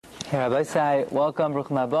Rabbi Say, welcome, Baruch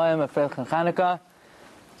Maboyim, Afreich Chanukah.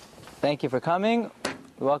 Thank you for coming.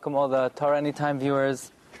 We welcome all the Torah Anytime viewers.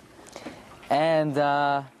 And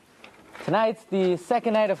tonight's the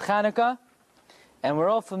second night of Chanukah, and we're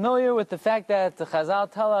all familiar with the fact that the Chazal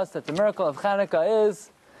tell us that the miracle of Chanukah is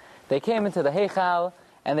they came into the Heichal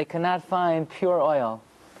and they could not find pure oil.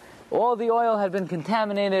 All the oil had been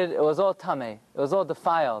contaminated, it was all tameh, it was all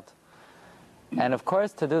defiled. And of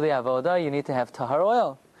course, to do the avodah, you need to have tahar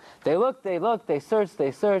oil. They looked, they searched,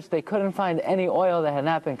 they couldn't find any oil that had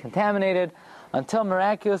not been contaminated until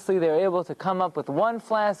miraculously they were able to come up with one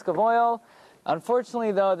flask of oil.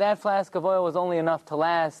 Unfortunately, though, that flask of oil was only enough to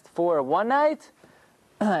last for one night,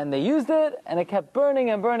 and they used it, and it kept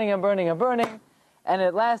burning and burning and burning and burning, and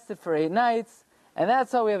it lasted for 8 nights, and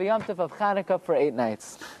that's how we have a Yom Tov of Chanukah for 8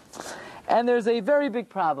 nights. And there's a very big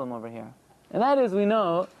problem over here, and that is we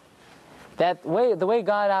know that the way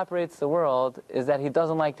God operates the world is that He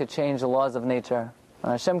doesn't like to change the laws of nature.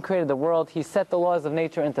 When Hashem created the world, He set the laws of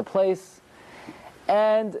nature into place,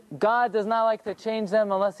 and God does not like to change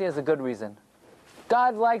them unless He has a good reason.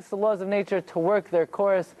 God likes the laws of nature to work their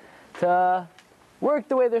course, to work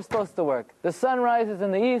the way they're supposed to work. The sun rises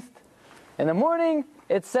in the east in the morning,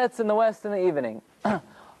 it sets in the west in the evening.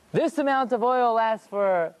 This amount of oil lasts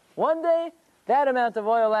for 1 day, that amount of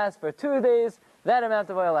oil lasts for 2 days, that amount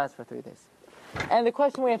of oil lasts for 3 days. And the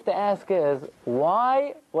question we have to ask is,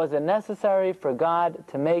 why was it necessary for God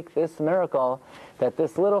to make this miracle that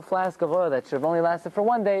this little flask of oil that should have only lasted for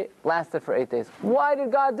 1 day, lasted for 8 days? Why did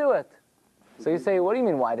God do it? So you say, what do you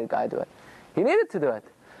mean, why did God do it? He needed to do it.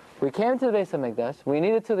 We came to the Beis HaMikdash, we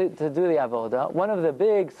needed to do the avodah. One of the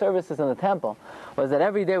big services in the temple was that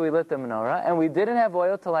every day we lit the menorah, and we didn't have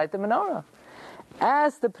oil to light the menorah.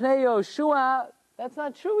 As the Pnei Yoshua, that's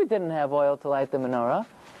not true, we didn't have oil to light the menorah.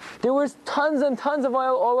 There was tons and tons of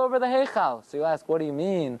oil all over the Heichal. So you ask, what do you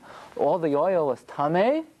mean? All the oil was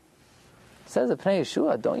tameh? Says the Pnei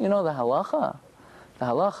Yeshua, don't you know the halacha? The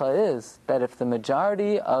halacha is that if the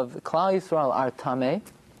majority of Klal Yisrael are tameh,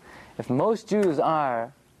 if most Jews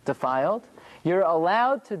are defiled, you're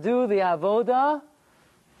allowed to do the avodah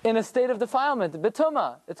in a state of defilement,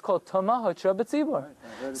 betumah. It's called tumah hutra b'tzibur.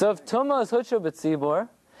 So if tumah is hutra b'tzibur,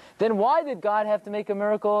 then why did God have to make a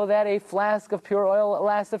miracle that a flask of pure oil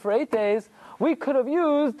lasted for 8 days? We could have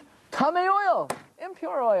used tameh oil,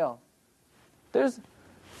 impure oil.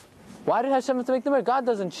 Why did Hashem have to make the miracle? God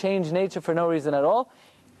doesn't change nature for no reason at all.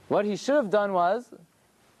 What He should have done was,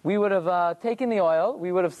 we would have taken the oil,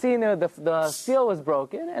 we would have seen the seal was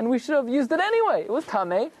broken, and we should have used it anyway. It was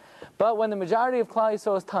tameh. But when the majority of Klal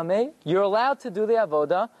Yisrael is tameh, you're allowed to do the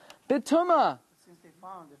avodah b'tumah. Since they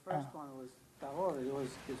found the first one was tahor, it was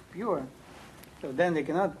pure. So then they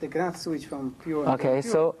cannot switch from pure. Okay, to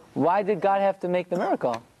pure. so why did God have to make the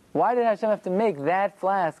miracle? Why did Hashem have to make that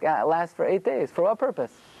flask last for 8 days? For what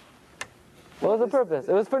purpose? What was the purpose?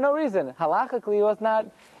 It was for no reason.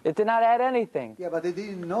 Halachically, it did not add anything. Yeah, but they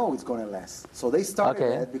didn't know it's going to last. So they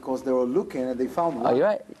started that because they were looking and they found one. Oh, you're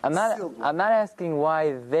right. I'm not asking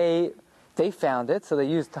why they found it, so they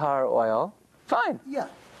used tar oil. Fine. Yeah.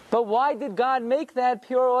 But why did God make that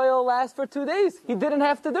pure oil last for 2 days? He didn't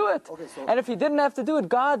have to do it. Okay, and if He didn't have to do it,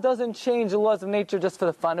 God doesn't change the laws of nature just for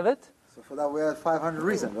the fun of it. So for that we have 500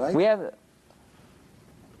 reasons, right?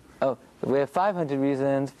 We have 500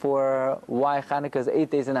 reasons for why Chanukah is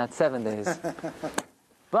 8 days and not 7 days.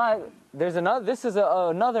 But there's another. This is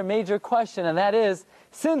another major question, and that is,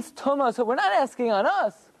 since Tumah, so we're not asking on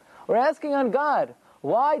us, we're asking on God.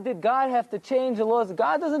 Why did God have to change the laws?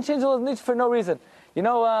 God doesn't change the laws of nature for no reason.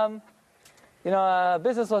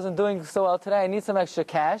 Business wasn't doing so well today. I need some extra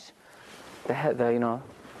cash.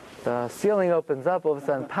 The ceiling opens up. All of a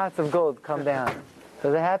sudden, pots of gold come down.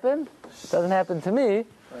 Does it happen? Doesn't happen to me.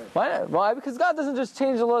 Right. Why? Because God doesn't just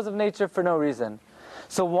change the laws of nature for no reason.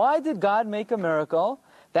 So why did God make a miracle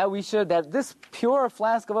that this pure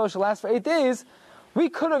flask of oil should last for 8 days? We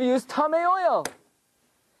could have used tameh oil.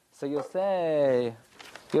 So you'll say,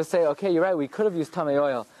 okay, you're right, we could have used tameh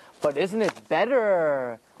oil. But isn't it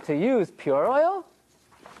better to use pure oil?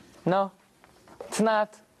 No, it's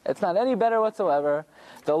not. It's not any better whatsoever.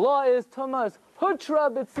 The law is tumah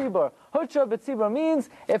hutra b'tzibur. Hutra b'tzibur means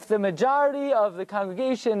if the majority of the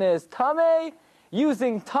congregation is tameh,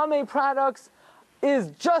 using tameh products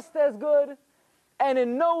is just as good and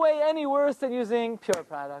in no way any worse than using pure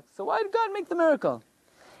products. So why did God make the miracle?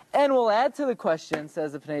 And we'll add to the question,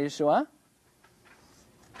 says the Pnei Yeshua.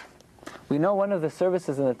 We know one of the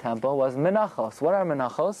services in the temple was menachos. What are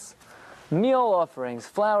menachos? Meal offerings,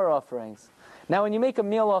 flour offerings. Now when you make a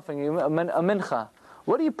meal offering, a mincha,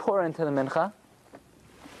 what do you pour into the mincha?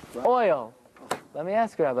 Oil. Let me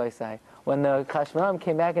ask you, Rabbi Isai, when the Chashmonaim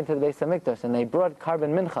came back into the Beis HaMikdash and they brought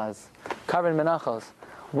carbon minchas, carbon menachos,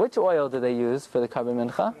 which oil did they use for the carbon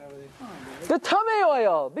mincha? The tamei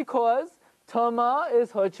oil, because Tama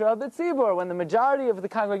is Hotra B'tzibur. When the majority of the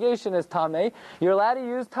congregation is Tamei, you're allowed to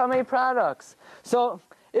use Tamei products. So,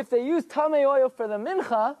 if they use Tamei oil for the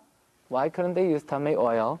mincha, why couldn't they use Tamei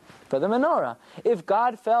oil for the menorah? If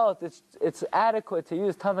God felt it's adequate to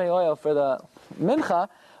use Tamei oil for the mincha,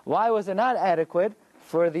 why was it not adequate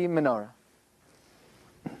for the menorah?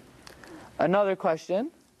 Another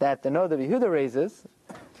question that the Noda Yehuda raises,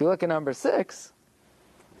 if you look at number 6,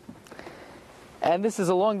 and this is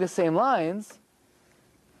along the same lines,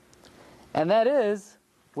 and that is,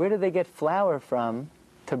 where did they get flour from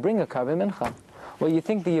to bring a carbon mincha? Well, you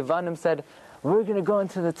think the Yavanim said, we're going to go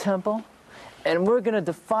into the temple, and we're going to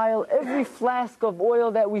defile every flask of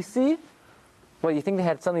oil that we see? Well, you think they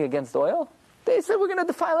had something against oil? They said, we're going to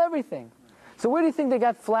defile everything. So where do you think they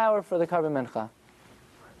got flour for the carbon mincha?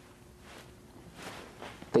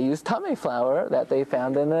 They used tamei flour that they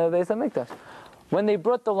found in the Beis HaMikdash. When they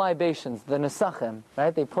brought the libations, the nesachim,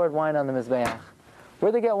 right? They poured wine on the mizbeach.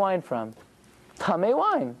 Where'd they get wine from? Tamei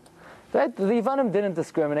wine. Right? The Yavanim didn't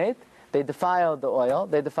discriminate. They defiled the oil,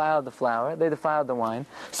 they defiled the flour, they defiled the wine.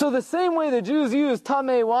 So the same way the Jews used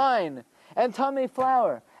tamei wine, and tamei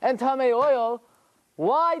flour, and tamei oil,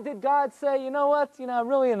 why did God say, you know what, I'm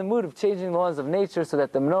really in the mood of changing the laws of nature so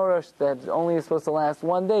that the menorah that only is supposed to last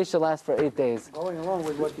 1 day should last for 8 days? Going along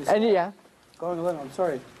with what you said. And Going along, I'm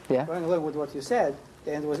sorry. Yeah. Going along with what you said,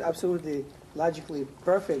 and it was absolutely logically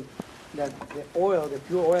perfect that the oil, the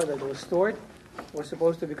pure oil that was stored, was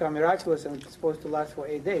supposed to become miraculous and was supposed to last for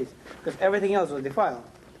 8 days, because everything else was defiled.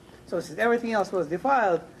 So since everything else was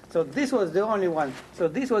defiled, so this was the only one. So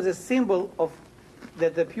this was a symbol of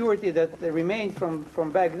the purity that remained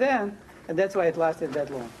from back then, and that's why it lasted that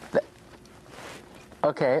long.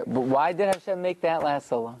 Okay, but why did Hashem make that last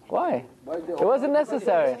so long? Why? It wasn't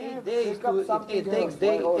necessary. 8 days to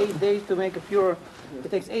 8 days to make a pure. It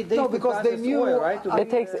takes 8 days. No, because they knew, oil, right?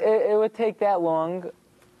 It would take that long.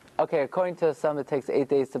 Okay, according to some, it takes 8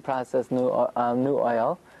 days to process new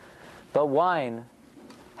oil. But wine,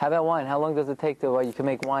 how about wine? How long does it take to? You can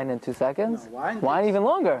make wine in 2 seconds. No, wine takes, even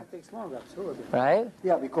longer. It takes longer, absolutely. Right?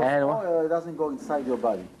 Yeah, because oil doesn't go inside your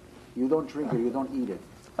body. You don't drink it. You don't eat it.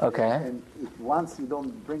 Okay. And once you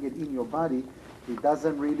don't bring it in your body, it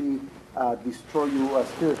doesn't really destroy you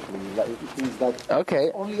spiritually. It means that it's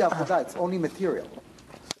only avodah, it's only material.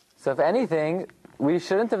 So if anything, we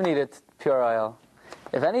shouldn't have needed pure oil.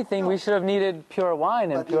 If anything, we should have needed pure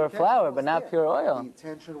wine and pure flour, but not pure oil. The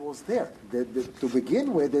intention was there. To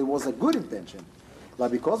begin with, it was a good intention.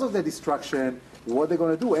 But because of the destruction, what they're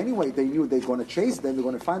going to do? Anyway, they knew they're going to chase them, they're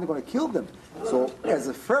going to find, they're going to kill them. So as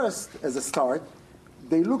a start,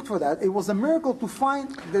 they looked for that. It was a miracle to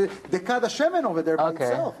find the Kad Hashemen over there by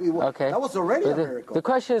itself. That was already a miracle. The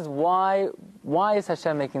question is, why is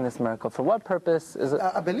Hashem making this miracle? For what purpose is it?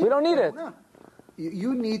 We don't need it.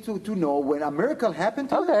 You need to know when a miracle happened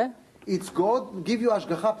to you, it's God give you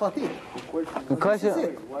Ashgacha Pratit. The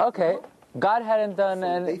question, God hadn't done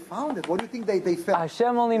they found it. What do you think they found?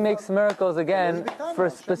 Hashem only makes miracles again for a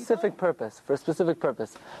specific purpose. For a specific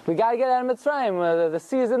purpose. We got to get out of Mitzrayim. The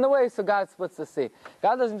sea is in the way, so God splits the sea.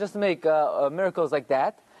 God doesn't just make miracles like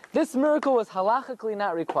that. This miracle was halachically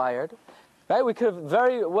not required. Right? We could have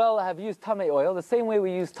very well have used tamei oil, the same way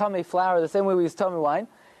we use tamei flour, the same way we use tamei wine.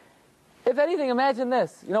 If anything, imagine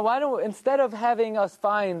this. Why don't instead of having us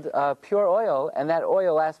find pure oil and that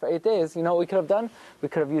oil lasts for 8 days, what we could have done? We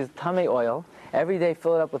could have used tamei oil every day,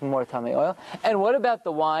 fill it up with more tamei oil. And what about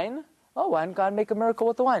the wine? Oh, why didn't God make a miracle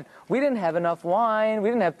with the wine? We didn't have enough wine. We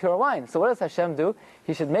didn't have pure wine. So what does Hashem do?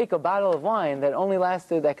 He should make a bottle of wine that could only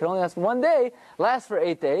last 1 day, last for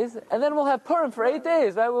 8 days, and then we'll have Purim for 8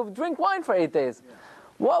 days. Right? We'll drink wine for 8 days.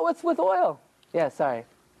 What's with oil? Yeah, sorry.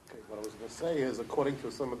 What I was going to say is, according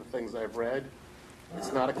to some of the things I've read,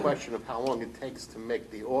 it's not a question of how long it takes to make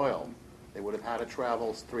the oil. They would have had to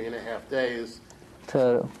travel 3.5 days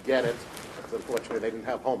to get it. Unfortunately, they didn't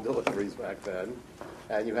have home deliveries back then.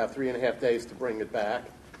 And you have 3.5 days to bring it back,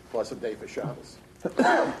 plus a day for Shabbos.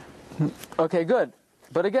 Okay, good.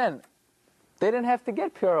 But again, they didn't have to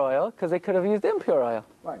get pure oil because they could have used impure oil.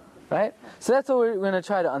 Right? So that's what we're going to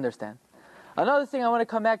try to understand. Another thing I want to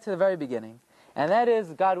come back to the very beginning. And that is,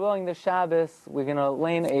 God willing, this Shabbos, we're going to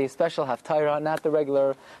learn a special Haftarah, not the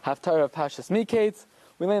regular Haftarah of Pashas Miketz.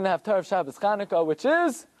 We learn the Haftarah of Shabbos Chanukah, which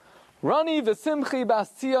is Rani v'simchi bas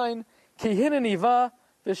Tzion ki hineniva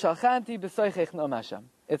v'shalchanti b'soichech no'am Hashem.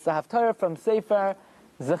 It's the Haftarah from Sefer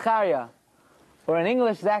Zechariah, or in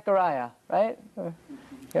English, Zechariah, right?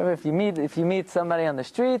 If you meet somebody on the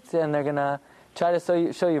street and they're going to try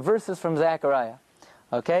to show you verses from Zechariah.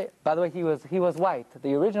 Okay? By the way, he was white.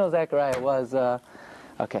 The original Zechariah was,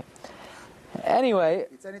 okay. Anyway.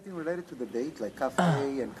 It's anything related to the date, like Kaf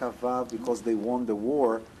A and Kaf Vav, because they won the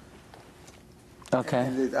war. Okay.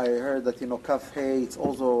 And I heard that, Kaf He, it's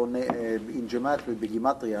also in Gematria,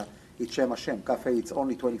 Begimatria, it's Shem Hashem. Kaf He, it's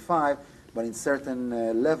only 25, but in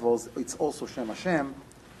certain levels, it's also Shem Hashem.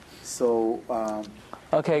 So.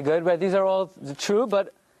 Okay, good. Right, these are all true,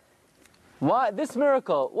 but why this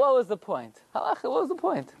miracle? What was the point? Halacha, what was the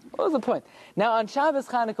point? What was the point? Now on Shabbos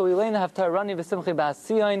Chanukah we learn Haftarah Rani v'Simchi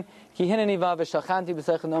ba'Asiyon Ki Hineni va v'Shachanti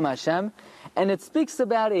b'Seichen Om Hashem, and it speaks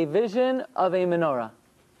about a vision of a menorah.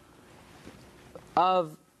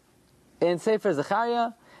 In Sefer Zechariah,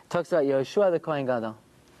 it talks about Yehoshua the Kohen Gadol.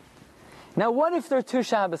 Now, what if there are two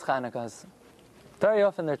Shabbos Chanukahs? Very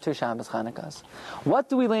often there are two Shabbos Chanukahs. What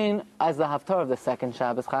do we learn as the Haftarah of the second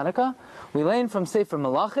Shabbos Chanukah? We learn from Sefer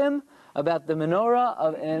Malachim about the menorah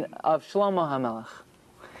of Shlomo HaMelech.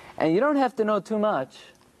 And you don't have to know too much,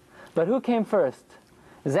 but who came first?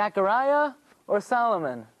 Zechariah or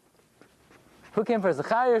Solomon? Who came first,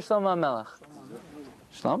 Zechariah or Shlomo HaMelech?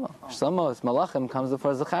 Shlomo. Shlomo's Malachim comes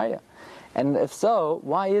before Zechariah. And if so,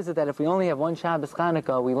 why is it that if we only have one Shabbos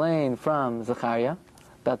Chanukah, we learn from Zechariah,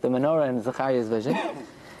 about the menorah and Zechariah's vision,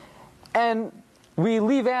 and we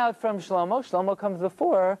leave out from Shlomo? Shlomo comes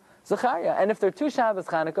before Zechariah. And if there are two Shabbos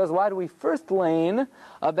Chanukahs, why do we first learn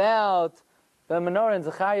about the menorah and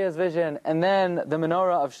Zechariah's vision, and then the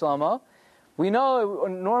menorah of Shlomo? We know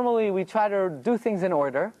normally we try to do things in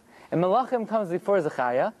order, and Malachim comes before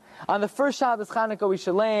Zechariah. On the first Shabbos Chanukah, we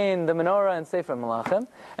should learn the menorah and Sefer Malachim.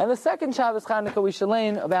 And the second Shabbos Chanukah, we should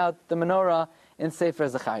learn about the menorah in Sefer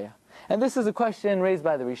Zechariah. And this is a question raised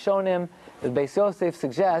by the Rishonim. The Beis Yosef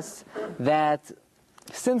suggests that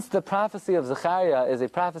since the prophecy of Zechariah is a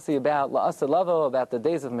prophecy about La'aseh Lavo, about the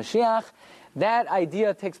days of Mashiach, that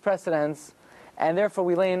idea takes precedence, and therefore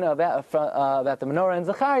we learn about the menorah in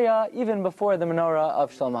Zechariah even before the menorah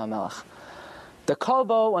of Shlomo HaMelech. The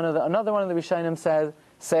Kolbo, another one of the Rishonim,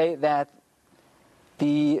 say that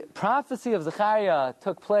the prophecy of Zechariah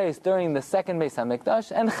took place during the second Beis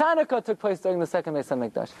HaMikdash, and Chanukah took place during the second Beis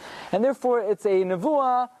HaMikdash. And therefore it's a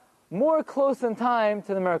nevuah more close in time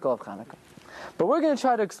to the miracle of Chanukah. But we're going to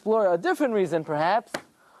try to explore a different reason, perhaps,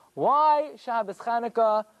 why Shabbos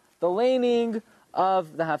Chanukah, the laning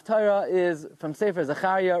of the Haftarah, is from Sefer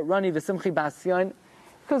Zechariah, Rani v'Simchi ba'Asiyon.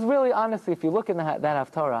 Because really, honestly, if you look at that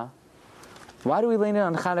Haftarah, why do we lean in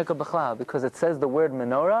on Chanukah B'chlal? Because it says the word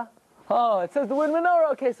menorah? Oh, it says the word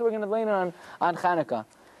menorah. Okay, so we're going to lean in on Chanukah.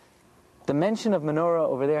 The mention of menorah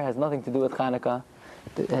over there has nothing to do with Chanukah.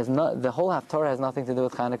 The whole Haftarah has nothing to do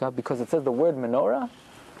with Chanukah because it says the word menorah.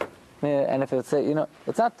 And if it say,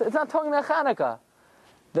 it's not talking about Chanukah.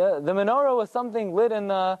 The menorah was something lit in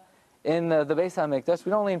the Beis HaMikdash.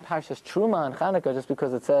 We don't lean Parshas Truma on Chanukah just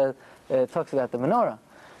because it talks about the menorah.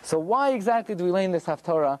 So why exactly do we lean this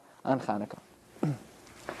Haftarah on Chanukah?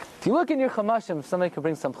 If you look in your Chumashim, if somebody could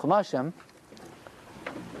bring some Chumashim,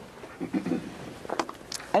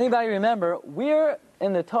 anybody remember, where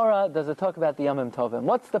in the Torah does it talk about the Yomim Tovim?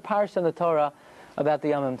 What's the parsha in the Torah about the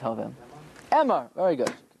Yomim Tovim? Emor, very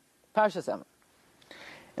good. Parshas Emor.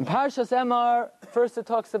 In Parshas Emor, first it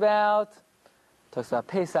talks about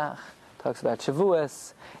Pesach, talks about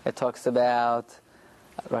Shavuos, it talks about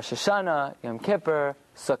Rosh Hashanah, Yom Kippur,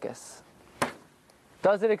 Sukkot.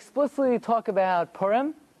 Does it explicitly talk about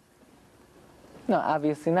Purim? No,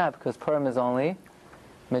 obviously not, because Purim is only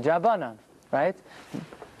Midrabanan, right?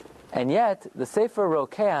 And yet, the Sefer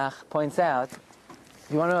Rokeach points out, if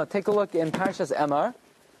you want to know, take a look in Parshas Emor.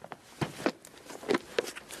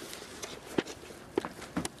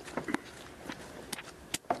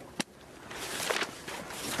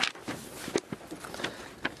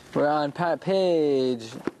 We're on page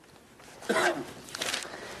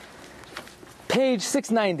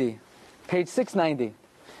 690. Page 690.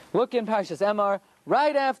 Look in Parshas Emor,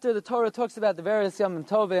 right after the Torah talks about the various Yomim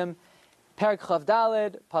Tovim, Perek Chav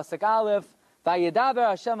Daled, Pasuk Aleph, Vayedaber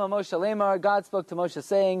Hashem Moshe Lemar, God spoke to Moshe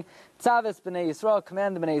saying, Tzaves b'nei Yisrael,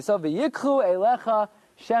 command the b'nei Yisrael, v'yikchu elecha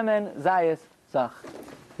shemen zayis zach.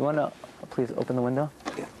 You want to please open the window?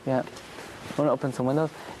 Yeah. You want to open some windows?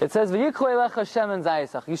 It says, v'yikchu elecha shemen zayis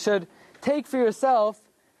zach. You should take for yourself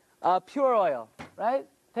pure oil, right?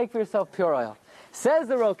 Take for yourself pure oil. Says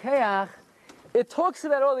the Rokeach, it talks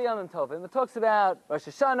about all the Yomim Tovim. It talks about Rosh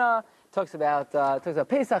Hashanah, it talks about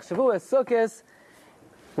Pesach, Shavuos, Sukkot.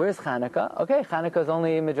 Where's Chanukah? Okay, Chanukah is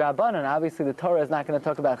only Midrabanan. Obviously the Torah is not going to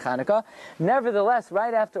talk about Chanukah. Nevertheless,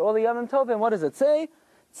 right after all the Yomim Tovim, what does it say?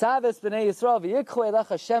 Tzaves b'nei Yisrael v'yikchu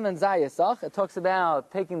elecha shemen zayisach. It talks about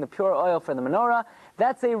taking the pure oil for the menorah.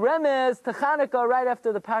 That's a remez to Chanukah right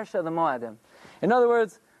after the Parsha of the Moadim. In other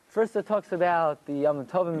words, first it talks about the Yom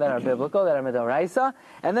Tovim that are biblical, that are Midoraisa,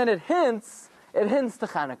 and then it hints to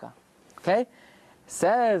Chanukah. Okay?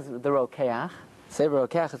 Says the Rokeach, Sefer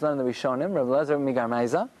Rokeach is one of the Rishonim, Rav Elazar Migar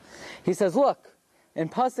Maiza. He says, look, in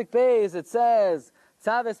Pasuk Beis it says,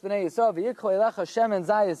 Tzaves b'nei Yisrael v'yikho elecha shemen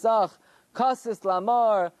zayisach kasis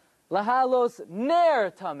lamar lahalos ner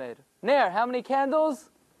tamid. Ner, how many candles?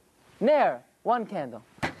 Ner, one candle.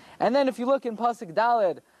 And then if you look in Pasuk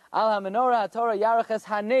Daled, al ha-menorah ha-Torah yaraches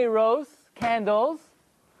ha-neiros, candles.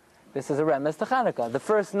 This is a remes to Chanukah. The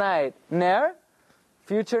first night, ner.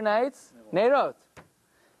 Future nights, neirot.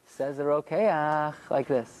 Says the Rokeach like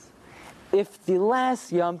this. If the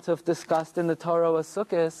last Yom Tov discussed in the Torah was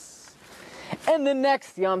Sukkot, and the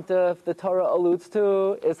next Yom Tov the Torah alludes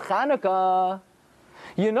to is Chanukah,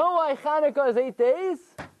 you know why Chanukah is 8 days?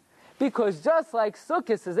 Because just like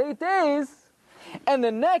Sukkot is 8 days, and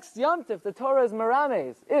the next Yom Tov the Torah is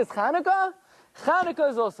Merames is Chanukah, Chanukah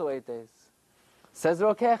is also 8 days. Says the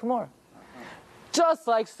Rokeach more. Just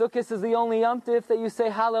like Sukkot is the only Yom Tov that you say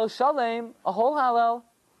Hallel Shalom, a whole Hallel,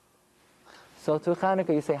 so to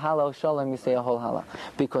Chanukah you say Hallel Shalom, you say a whole Hallel.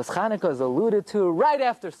 Because Chanukah is alluded to right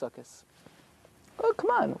after Sukkot. Oh,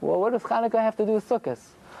 come on. Well, what does Chanukah have to do with Sukkot?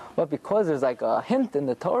 Well, because there's like a hint in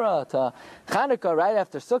the Torah to Chanukah right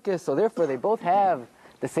after Sukkot, so therefore they both have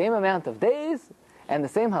the same amount of days and the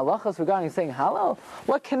same halachas regarding saying Hallel.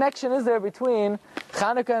 What connection is there between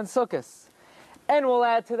Chanukah and Sukkot? And we'll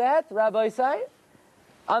add to that, Rabbi Isai,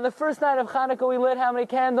 on the first night of Chanukah we lit how many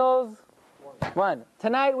candles? One.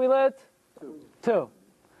 Tonight we lit? Two.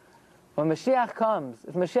 When Mashiach comes,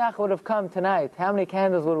 if Mashiach would have come tonight, how many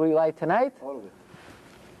candles would we light tonight? All of it.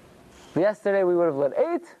 Yesterday we would have lit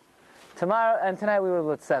 8. Tomorrow and tonight we would have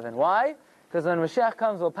lit 7. Why? Because when Mashiach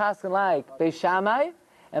comes, we'll pass like Beis Shammai,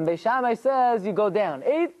 and Beis Shammai says you go down.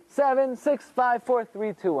 8, 7, 6, 5, 4,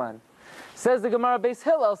 3, 2, 1. Says the Gemara, Beis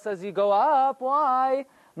Hillel says you go up. Why?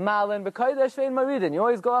 Malin b'kodesh ve'in maridin. You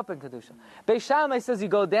always go up in Kedusha. Beis Shammai says you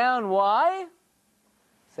go down. Why?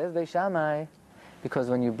 Says Beis Shammai, because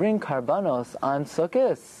when you bring karbanos on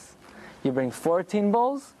Sukkot, you bring 14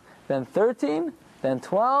 bowls, then 13, then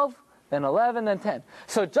 12, then 11, then 10.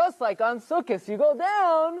 So just like on Sukkot you go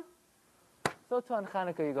down, so too on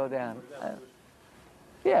Chanukah you go down.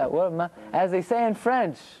 Yeah, well, as they say in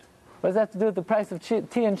French, what does that have to do with the price of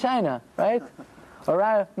tea in China, right? Or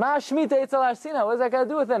Ma Shemitah Eitzel Arsina, what does that got to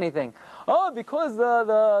do with anything? Oh, because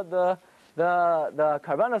the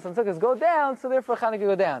karbanos on Sukkot go down, so therefore Chanukah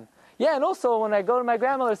go down. Yeah, and also when I go to my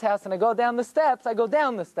grandmother's house and I go down the steps, I go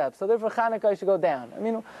down the steps. So therefore Chanukah I should go down. I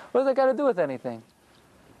mean, what does that got to do with anything?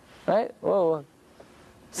 Right? Whoa.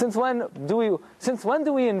 Since when do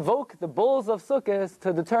we invoke the bowls of Sukkot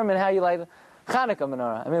to determine how you light Chanukah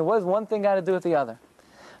menorah? I mean, what does one thing got to do with the other?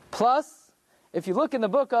 Plus, if you look in the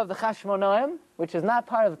book of the Chashmonaim, which is not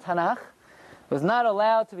part of the Tanakh, was not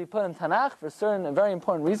allowed to be put in Tanakh for certain and very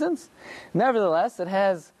important reasons. Nevertheless,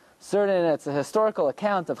 it's a historical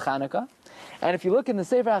account of Chanukah. And if you look in the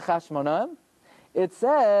Sefer HaChashmonaim, it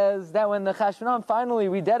says that when the Chashmonaim finally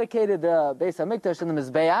rededicated the Beis HaMikdash and the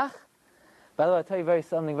Mizbeach, by the way, I'll tell you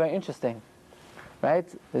something very interesting, right?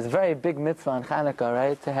 There's a very big mitzvah on Chanukah,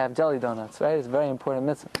 right, to have jelly donuts, right? It's a very important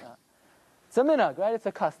mitzvah. It's a minhag, right? It's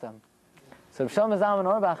a custom. So Shlomo Zalman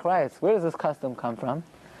Auerbach writes, where does this custom come from?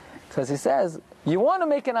 Because he says, you want to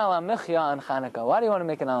make an Alam Michya on Chanukah. Why do you want to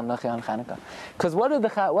make an Alam Michya on Chanukah? Because what did the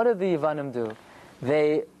Yevanim do?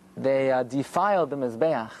 They defiled the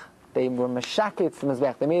Mizbeach. They were meshakets the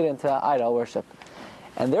Mizbeach. They made it into idol worship.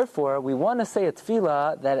 And therefore, we want to say a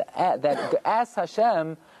tefillah that asks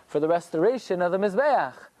Hashem for the restoration of the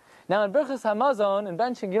Mizbeach. Now in Birchas Hamazon, in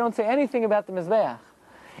benching, you don't say anything about the Mizbeach.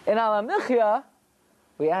 In Alam Michya,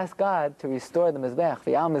 we ask God to restore the Mizbeach.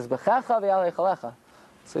 V'yal Mizbechacha v'yal Eichalecha.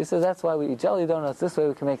 So he says that's why we eat jelly donuts. This way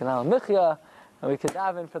we can make an Alam Michya, and we can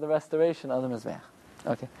daven for the restoration of the Mizbeach.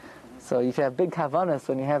 Okay. So you can have big kavanas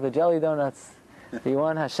when you have the jelly donuts. You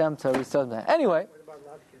want Hashem to restore them. Anyway.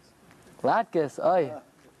 What about latkes? Oy.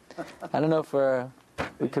 I don't know if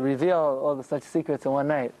we could reveal all the such secrets in one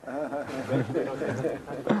night.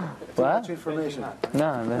 What? Much information.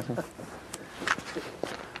 No.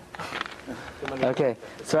 Okay.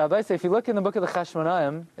 So Rabbi says, if you look in the book of the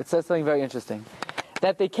Chashmonaim, it says something very interesting.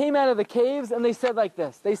 That they came out of the caves and they said like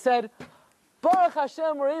this. They said, Baruch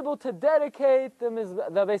Hashem, we're able to dedicate the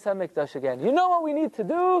Beis HaMikdash again. You know what we need to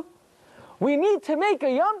do? We need to make a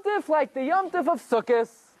Yom Tif like the Yom Tif of Sukkot.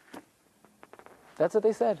 That's what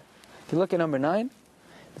they said. If you look at number 9,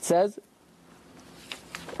 it says,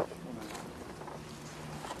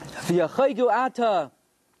 V'yachaygu ata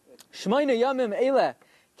shmoina yamim eile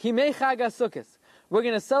kimei chag HaSukkos. we're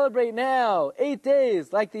going to celebrate now 8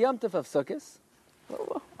 days like the Yom Tov of Sukkot.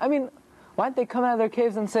 I mean, why don't they come out of their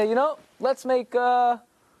caves and say, let's make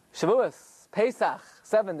Shavuos, Pesach,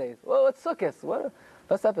 7 days. Well, what's Sukkot?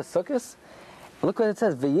 What's up with Sukkot? Look what it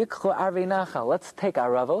says. V'yikchu arvei nachal. Let's take our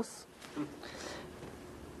ravos.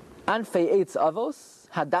 Anfei eitz avos,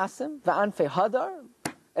 hadasim, v'anfei hadar,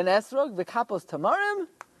 and esrog, v'kapos tamarim.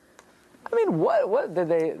 I mean, what did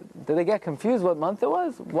they get confused what month it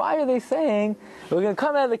was? Why are they saying we're going to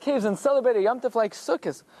come out of the caves and celebrate a Yom Tov like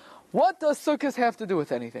Sukkot? What does Sukkot have to do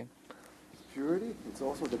with anything? Purity. It's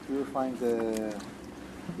also the purifying the.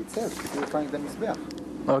 It says purifying the mizbeach.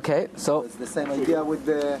 Okay, so it's the same idea with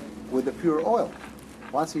the pure oil.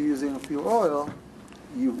 Once you're using pure oil,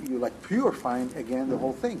 you like purifying again the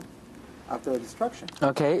whole thing after the destruction.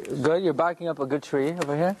 Okay, good. You're barking up a good tree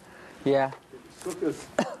over here. Yeah. Sukkot is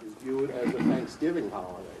viewed as a Thanksgiving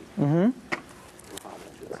holiday. Mm-hmm.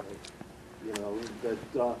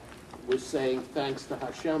 That we're saying thanks to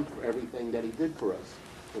Hashem for everything that He did for us.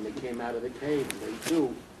 When they came out of the cave, they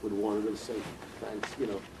too would want to say thanks.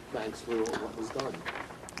 Thanks for what was done.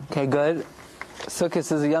 Okay, good. Sukkot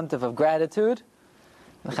is a Yom Tov of gratitude.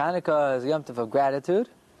 Chanukah is a Yom Tov of gratitude.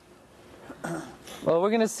 Well, we're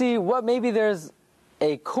going to see what maybe there's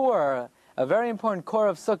a core, a very important core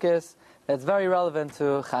of Sukkot that's very relevant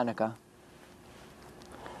to Chanukah.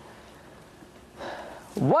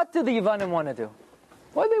 What did the Yevanim want to do?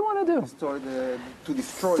 What did they want to do? To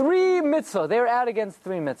destroy. 3 mitzvahs. They were out against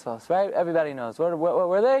 3 mitzvahs, right? Everybody knows. What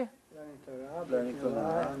were they? Learning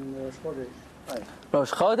Torah, and Rosh Chodesh.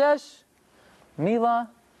 Rosh Chodesh, Mila,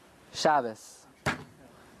 Shabbos.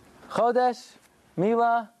 Chodesh,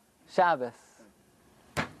 Mila, Shabbos.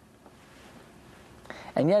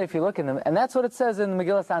 And yet, if you look in them, and that's what it says in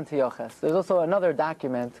Megillas Antiochus. There's also another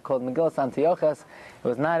document called Megillas Antiochus. It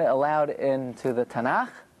was not allowed into the Tanakh.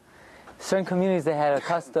 Certain communities, they had a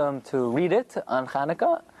custom to read it on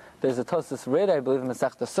Chanukah. There's a Tosas Rid, I believe, in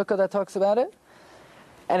Masechta Sukkah that talks about it.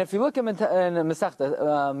 And if you look in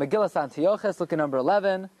Masechta Megillas Antiochus, look at number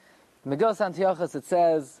 11. Megillas Antiochus, it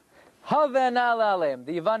says, Haven alalem.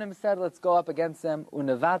 The Yevanim said, let's go up against them.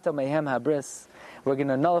 Unavato mehem habris. We're going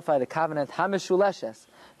to nullify the covenant. Hamishuleshes.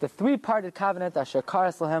 The 3-parted covenant. Asher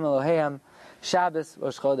karas lahem Eloheim. Shabbos,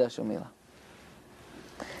 Rosh Chodesh, Umila.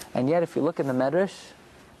 And yet, if you look in the Medrash,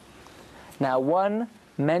 now one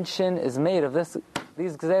mention is made of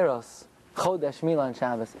these Gzeros. Chodesh, Mila, and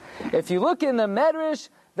Shabbos. If you look in the Medrash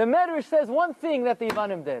says one thing that the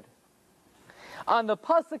Yevanim did. On the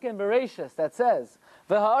Pasuk in Bereshis that says,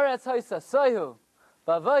 V'ha'aretz ha'isa soihu,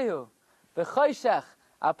 v'avayu, v'choshech,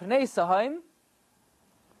 apnei sahaim.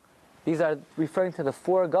 These are referring to the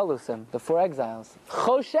 4 Galusim, the 4 exiles.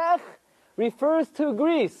 Choshech refers to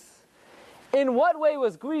Greece. In what way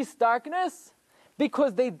was Greece darkness?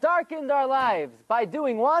 Because they darkened our lives. By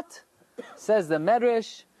doing what? Says the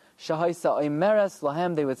Medrash, Shahaisa oimeres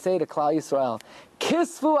lahem, they would say to Klal Yisrael,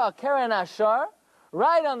 Kisfu al keren ashar,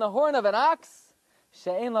 ride on the horn of an ox,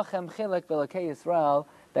 she'ein lachem chilek v'lakei Yisrael,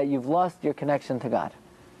 that you've lost your connection to God.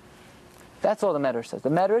 That's all the Medrash says. The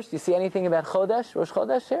Medrash, you see anything about Chodesh, Rosh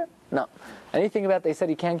Chodesh here? No. Anything about they said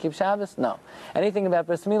you can't keep Shabbos? No. Anything about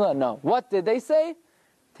Bris Milah? No. What did they say?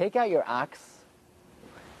 Take out your ox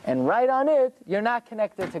and ride on it, you're not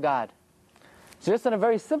connected to God. So just on a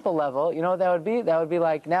very simple level, you know what that would be? That would be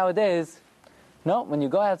like nowadays, when you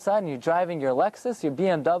go outside and you're driving your Lexus, your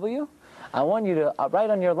BMW, I want you to write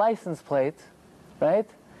on your license plate, right?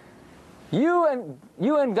 You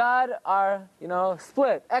and God are,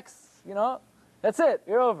 split. That's it.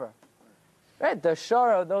 You're over. Right? The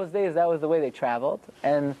Shara of those days, that was the way they traveled.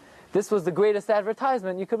 And this was the greatest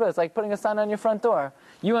advertisement you could put. It's like putting a sign on your front door.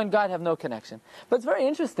 You and God have no connection. But it's very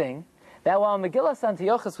interesting that while in Megillas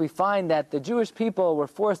Antiochus we find that the Jewish people were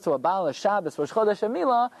forced to abolish Shabbos, Rosh Chodesh, and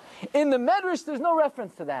Milah, in the Medrash there's no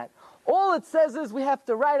reference to that. All it says is we have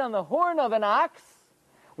to ride on the horn of an ox.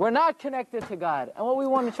 We're not connected to God. And what we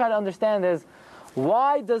want to try to understand is,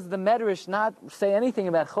 why does the Medrash not say anything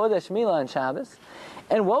about Chodesh, Milah, and Shabbos?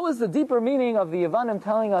 And what was the deeper meaning of the Yevanim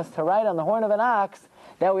telling us to ride on the horn of an ox,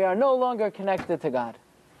 that we are no longer connected to God?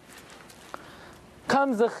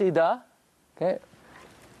 Comes the Chida, okay?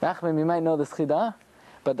 Nachman, you might know this Chida,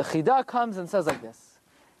 but the Chida comes and says like this,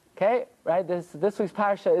 okay? Right? This week's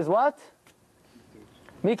parsha is what?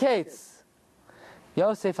 Miketz.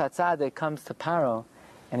 Yosef HaTzadik comes to Paro,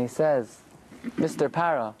 and he says, Mr.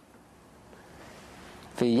 Paro,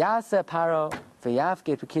 V'yaseh Paro,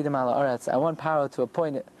 v'yafgeit b'kidem ala oretz. I want Paro to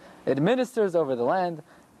appoint administrators over the land.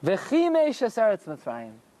 V'chimesh es Eretz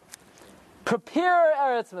Mitzrayim. Prepare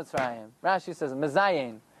Eretz Mitzrayim. Rashi says,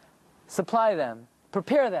 Mezayin. Supply them.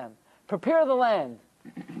 Prepare them. Prepare the land.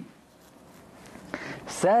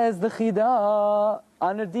 Says the Chida,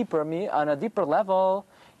 on a deeper level,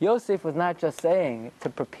 Yosef was not just saying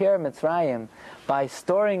to prepare Mitzrayim by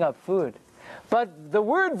storing up food, but the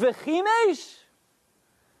word v'chimesh,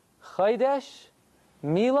 Chodesh,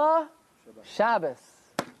 Mila, Shabbos.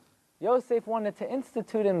 Yosef wanted to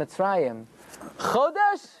institute in Mitzrayim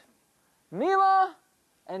Chodesh, Mila,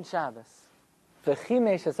 and Shabbos.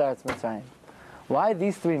 V'chimesh esaretz Mitzrayim. Why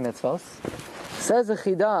these three mitzvos? Says the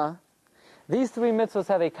Chida, these three mitzvos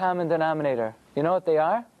have a common denominator. You know what they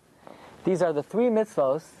are? These are the three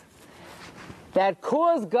mitzvos that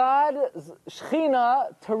cause God's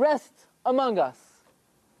Shechina to rest among us.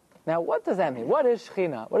 Now, what does that mean? What is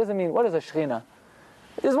Shechina? What does it mean? What is a Shechina?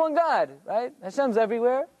 There's one God, right? Hashem's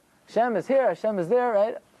everywhere. Hashem is here, Hashem is there,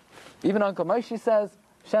 right? Even Uncle Moshe says,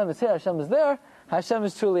 Hashem is here, Hashem is there. Hashem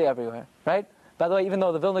is truly everywhere, right? By the way, even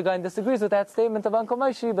though the Vilna Gaon disagrees with that statement of Uncle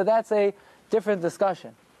Moshe, but that's a different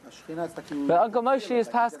discussion. But Uncle Moshe is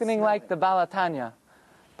paskening like the Balatanya.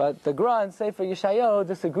 But the Gra and Sefer Yeshayahu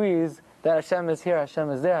disagrees that Hashem is here, Hashem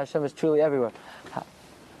is there, Hashem is truly everywhere.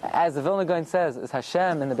 As the Vilna Gaon says, is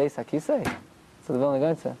Hashem in the Beis HaKisei? So the Vilna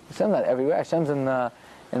Gaon says, Hashem's not everywhere, Hashem's in the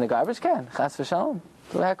garbage can, Chas v'shalom.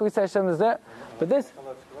 So how can we say Hashem is there? But this,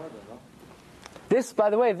 by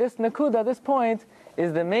the way, this Nakuda, this point,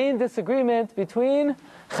 is the main disagreement between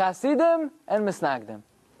Chasidim and Misnagdim.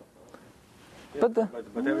 Yeah, but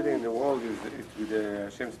everything in the world is with the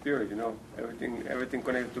Hashem spirit, you know. Everything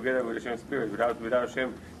connected together with Hashem spirit. Without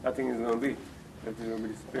Hashem, nothing is going to be. Nothing is going to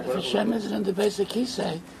be the spirit. If Hashem isn't in the Beis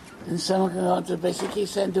HaKisei, then someone can go into the Beis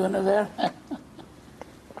HaKisei and do an affair.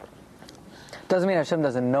 Doesn't mean Hashem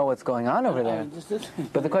doesn't know what's going on over there.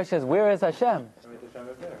 But the question is, where is Hashem?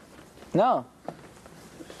 No.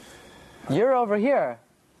 You're over here.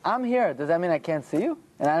 I'm here. Does that mean I can't see you?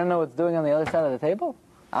 And I don't know what's doing on the other side of the table?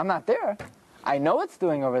 I'm not there. I know what's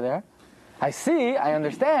doing over there. I see, I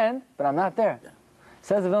understand, but I'm not there.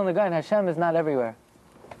 Says the Vilna Gaon, Hashem is not everywhere.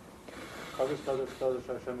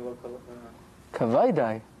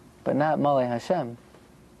 Kavaydai, but not Malay Hashem.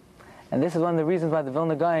 And this is one of the reasons why the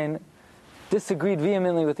Vilna Gaon disagreed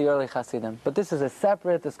vehemently with the early Hasidim. But this is a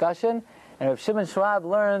separate discussion, and Rav Shimon Schwab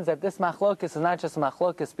learns that this machlokes is not just a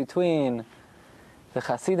machlokes between the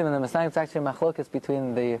Hasidim and the Messiah, it's actually a machlokes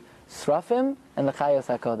between the Srafim and the Chayos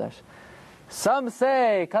HaKodesh. Some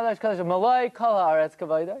say, Kadosh Kadosh Malay Kol Haaretz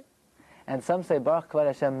Kavaydai, and some say, Baruch Kavod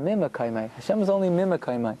Hashem Mimakaymai. Hashem is only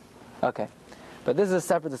Mimakaymai. Okay. But this is a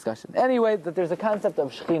separate discussion. Anyway, that there's a concept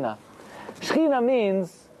of Shechina. Shechina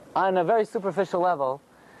means, on a very superficial level,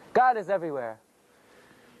 God is everywhere.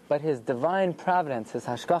 But His divine providence, His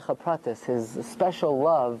hashgacha pratis, His special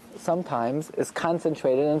love, sometimes is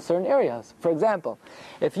concentrated in certain areas. For example,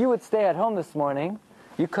 if you would stay at home this morning,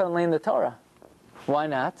 you couldn't learn the Torah. Why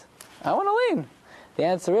not? I want to learn. The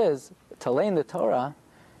answer is, to learn the Torah,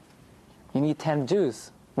 you need 10 Jews.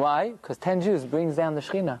 Why? Because 10 Jews brings down the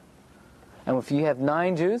Shechina. And if you have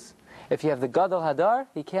 9 Jews, if you have the Gadol Hadar,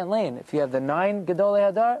 he can't lane. If you have the 9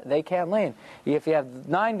 Gedolei Hadar, they can't lane. If you have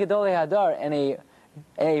 9 Gedolei Hadar and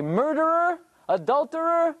a murderer,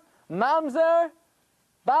 adulterer, mamzer,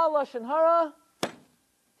 Baal Lashon Hara,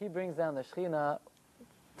 he brings down the Shechina,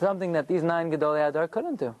 something that these 9 Gedolei Hadar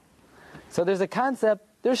couldn't do. So there's a concept,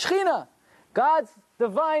 there's Shechina, God's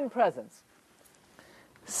divine presence.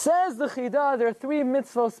 Says the Chida, there are 3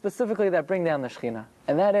 mitzvot specifically that bring down the Shechina.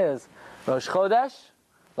 And that is Rosh Chodesh,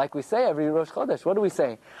 like we say every Rosh Chodesh. What do we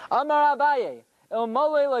say? Amar Abaye, El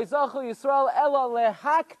Molei Lo Yizachu Yisrael Ela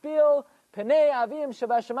Lehakbil Penei Avim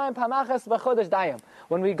Shabashamayim Pamachas B'Chodesh Dayim.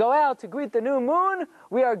 When we go out to greet the new moon,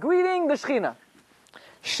 we are greeting the Shechina.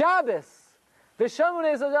 Shabbos,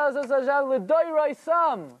 V'Shamunei Zajav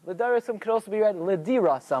L'Doiraisam. L'Doiraisam could also be read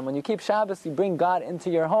L'Dirasam. When you keep Shabbos, you bring God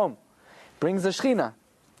into your home. Brings the Shechina.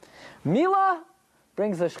 Mila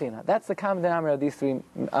brings the Shechina. That's the common denominator of these 3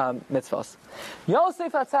 mitzvahs.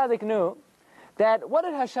 Yosef HaTzadik knew that, what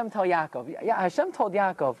did Hashem tell Yaakov? Hashem told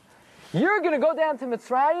Yaakov, you're going to go down to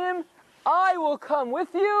Mitzrayim, I will come with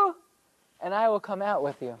you, and I will come out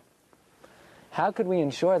with you. How could we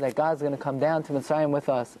ensure that God's going to come down to Mitzrayim with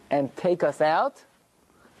us and take us out?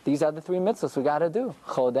 These are the 3 mitzvahs we got to do.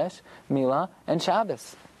 Chodesh, Mila, and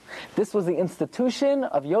Shabbos. This was the institution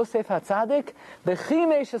of Yosef HaTzadik, the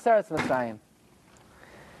Chimesh Esaretz Mitzrayim.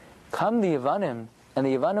 Come the Yevanim, and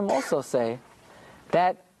the Yevanim also say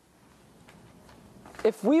that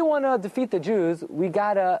if we want to defeat the Jews, we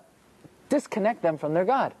got to disconnect them from their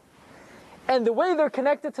God. And the way they're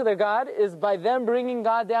connected to their God is by them bringing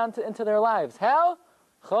God down into their lives. How?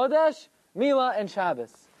 Chodesh, Mila, and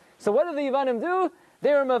Shabbos. So what do the Yevanim do?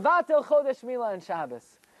 They're Mavatel Chodesh, Mila, and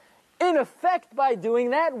Shabbos. In effect, by doing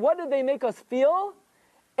that, what did they make us feel?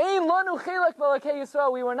 Ein lanu chelek b'elokei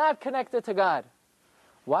Yisrael. We were not connected to God.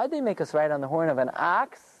 Why did they make us ride on the horn of an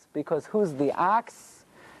ox? Because who's the ox?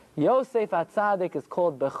 Yosef HaTzadik is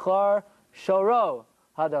called Bechor Shoro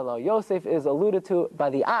Hadalo. Yosef is alluded to by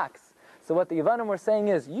the ox. So what the Yevanim were saying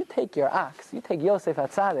is, you take your ox, you take Yosef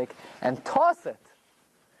HaTzadik, and toss it.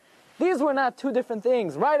 These were not two different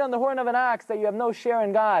things. Ride on the horn of an ox that you have no share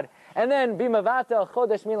in God. And then, be mevatel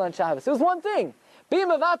chodesh milan Shabbos. It was one thing. Be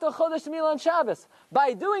mevatel chodesh milan Shabbos.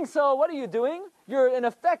 By doing so, what are you doing? You're in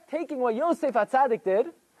effect taking what Yosef HaTzadik did,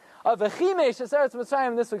 of Echimesh Eretz Mitzrayim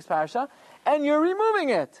in this week's parasha, and you're removing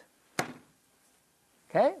it.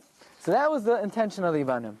 Okay? So that was the intention of the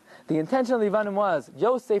Yevanim. The intention of the Yevanim was,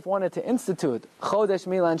 Yosef wanted to institute Chodesh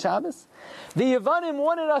Milan Shabbos. The Yevanim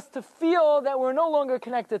wanted us to feel that we're no longer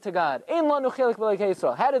connected to God. Ein lanu chelek b'elokei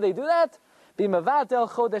Yisrael. How did they do that? Be mevatel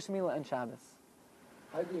Chodesh Milan Shabbos.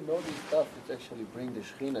 How do you know these stuff that actually bring the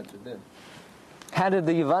Shekhinah to them? How did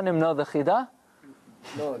the Yevanim know the Chidah?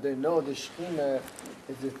 No, they know the Shekhinah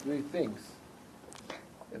is the three things.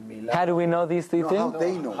 How do we know these three things? How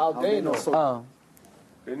they know. How they know. Oh.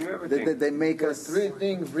 They knew everything. They make us. Three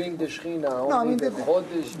things bring the Shekhinah. No, I mean,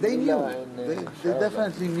 they knew. And, They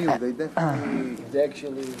definitely knew. They definitely. They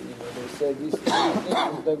actually, they said these three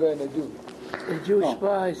things they're going to do. The Jewish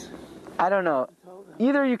spies. I don't know.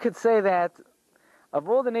 Either you could say that of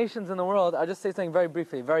all the nations in the world, I'll just say something very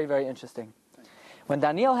briefly, very, very interesting. When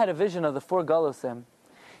Daniel had a vision of the four Galosim,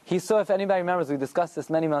 he saw, if anybody remembers, we discussed this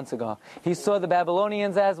many months ago, he saw the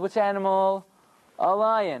Babylonians as which animal? A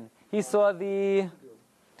lion. He saw the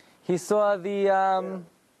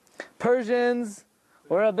Persians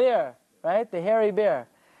were a bear, right? The hairy bear.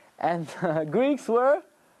 And the Greeks were,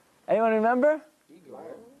 anyone remember?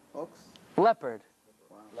 Ox? Leopard.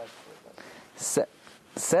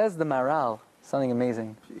 Says the Maral, something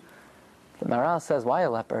amazing. The Maral says, why a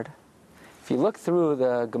leopard? If you look through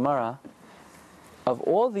the Gemara, of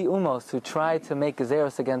all the umos who try to make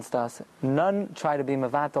gezeros against us, none try to be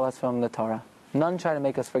mevatel us from the Torah. None try to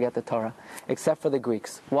make us forget the Torah, except for the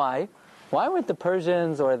Greeks. Why? Why weren't the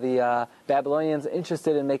Persians or the Babylonians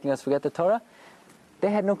interested in making us forget the Torah? They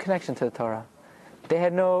had no connection to the Torah.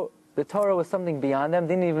 The Torah was something beyond them.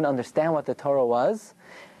 They didn't even understand what the Torah was.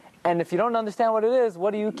 And if you don't understand what it is,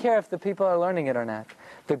 what do you care if the people are learning it or not?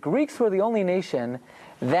 The Greeks were the only nation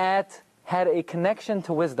that had a connection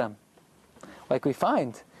to wisdom. Like we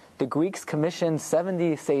find, the Greeks commissioned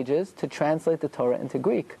 70 sages to translate the Torah into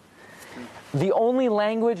Greek. The only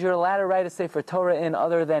language you're allowed to write a Sefer Torah in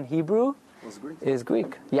other than Hebrew is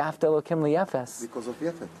Greek. Yafta Elokim liyefes. Because of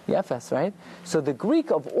Yefet. Yefes, right? So the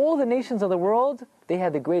Greek, of all the nations of the world, they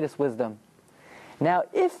had the greatest wisdom. Now,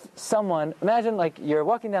 if someone, imagine like you're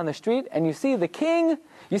walking down the street and you see the king,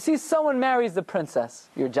 you see someone marries the princess.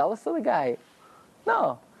 You're jealous of the guy?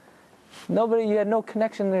 No. Nobody, you had no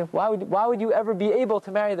connection. Why would you ever be able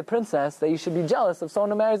to marry the princess that you should be jealous of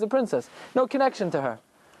someone who marries the princess? No connection to her.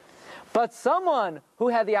 But someone who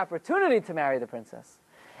had the opportunity to marry the princess,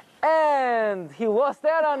 and he lost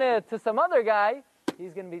out on it to some other guy,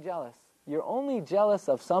 he's going to be jealous. You're only jealous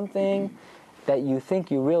of something that you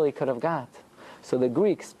think you really could have got. So the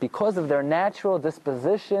Greeks, because of their natural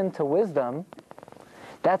disposition to wisdom,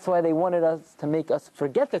 that's why they wanted us to make us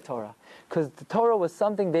forget the Torah. Because the Torah was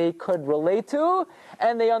something they could relate to,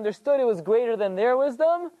 and they understood it was greater than their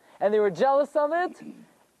wisdom, and they were jealous of it.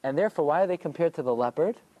 And therefore, why are they compared to the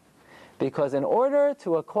leopard? Because in order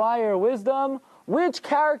to acquire wisdom, which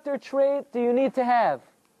character trait do you need to have?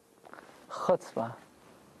 Chutzpah.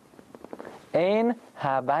 Ein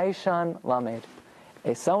habaishan lamed.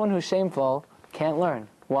 Someone who's shameful can't learn.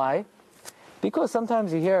 Why? Because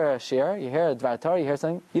sometimes you hear a shir, you hear a dvar Torah, you hear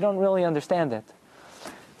something, you don't really understand it.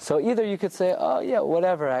 So either you could say, oh yeah,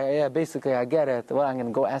 whatever, basically I get it. Well, I'm going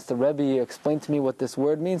to go ask the Rebbe, explain to me what this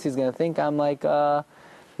word means. He's going to think I'm like, I'm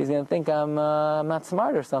not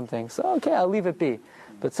smart or something. So okay, I'll leave it be.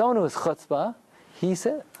 But someone who is chutzpah, he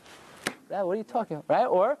said, what are you talking about? Right?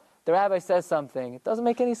 Or the rabbi says something, it doesn't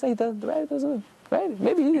make any sense. The rabbi doesn't, right?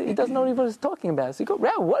 Maybe he doesn't know what he's talking about. So you go,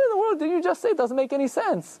 Rabbi, what in the world did you just say? It doesn't make any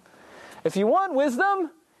sense. If you want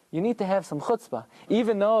wisdom, you need to have some chutzpah.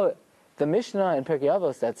 Even though the Mishnah in Pirkei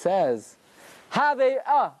Avos that says,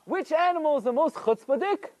 which animal is the most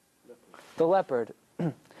chutzpahdik? The leopard.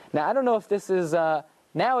 Now, I don't know if this is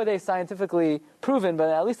nowadays scientifically proven, but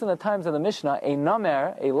at least in the times of the Mishnah, a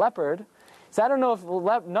namer, a leopard. So I don't know if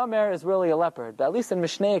namer is really a leopard, but at least in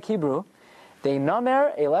Mishnaic Hebrew, the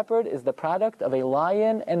namer, a leopard, is the product of a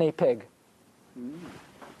lion and a pig.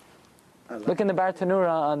 Look in the Bar Tanura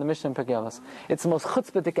on the Mishnah in Pirkei Avos. It's the most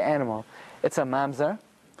chutzpahdik animal. It's a mamzer,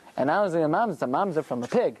 and not only a mamzer, it's a mamzer from a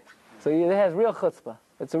pig. So it has real chutzpah,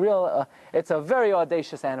 It's a very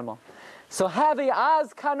audacious animal. So Havi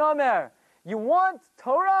Az Kanomer. You want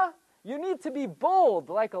Torah? You need to be bold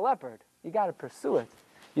like a leopard. You got to pursue it.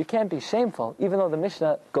 You can't be shameful, even though the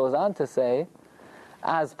Mishnah goes on to say,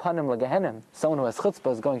 Az Panim L'Gehenim. Someone who has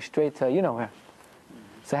chutzpah is going straight to you-know-where.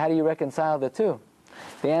 So how do you reconcile the two?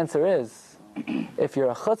 The answer is, if you're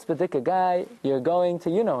a chutzpah guy, you're going to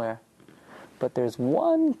you-know-where. But there's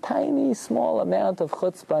one tiny, small amount of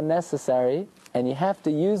chutzpah necessary, and you have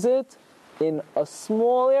to use it in a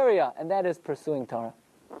small area, and that is pursuing Torah.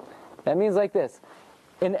 That means like this.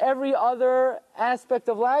 In every other aspect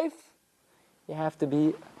of life, you have to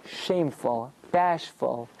be shameful,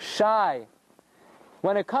 bashful, shy.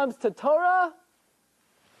 When it comes to Torah,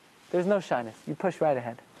 there's no shyness. You push right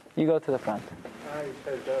ahead. You go to the front.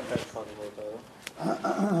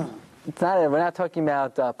 It's not. We're not talking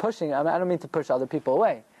about pushing. I don't mean to push other people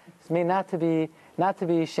away. It's mean not to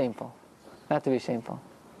be shameful. Not to be shameful.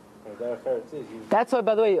 That's why,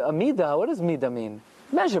 by the way, a midah. What does midah mean?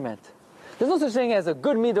 Measurement. There's no such thing as a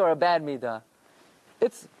good midah or a bad midah.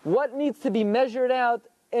 It's what needs to be measured out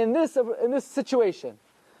in this situation.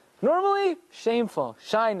 Normally, shameful,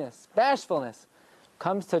 shyness, bashfulness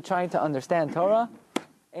comes to trying to understand Torah.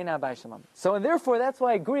 So, and therefore, that's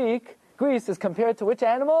why Greece is compared to which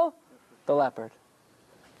animal? The leopard.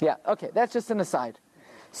 Yeah, okay, that's just an aside.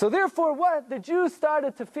 So therefore, what the Jews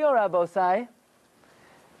started to feel, Rabbosai,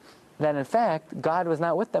 that in fact, God was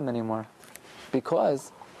not with them anymore.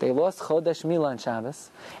 Because they lost Chodesh Mila and Shabbos.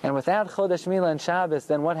 And without Chodesh Mila and Shabbos,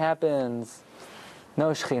 then what happens?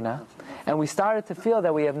 No Shechina. And we started to feel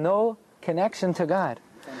that we have no connection to God.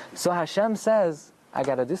 So Hashem says, I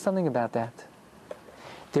got to do something about that.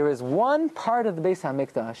 There is one part of the Beis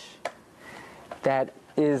HaMikdash that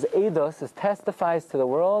is eidos, is testifies to the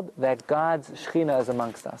world that God's Shechina is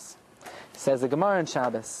amongst us. Says the Gemara in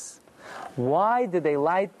Shabbos. Why did they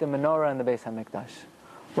light the menorah in the Beis HaMikdash?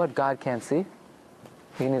 What, God can't see?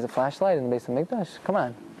 He needs a flashlight in the Beis HaMikdash? Come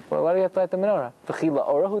on. Why do you have to light the menorah?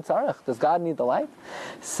 Does God need the light?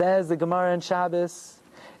 Says the Gemara in Shabbos,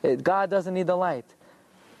 God doesn't need the light.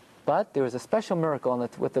 But there was a special miracle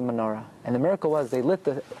with the menorah. And the miracle was they lit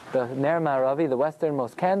the Ner Ma'aravi, the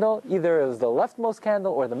westernmost candle. Either it was the leftmost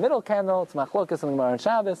candle or the middle candle. It's Machlokas in the Gemara in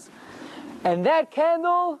Shabbos. And that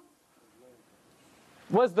candle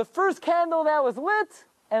was the first candle that was lit,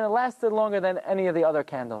 and it lasted longer than any of the other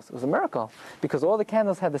candles. It was a miracle, because all the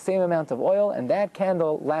candles had the same amount of oil, and that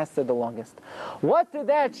candle lasted the longest. What did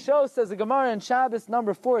that show, says the Gemara in Shabbos,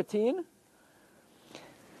 number 14?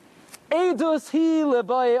 Eidus hi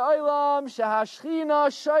lebai olam shehashchina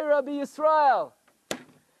shayra b'Yisrael.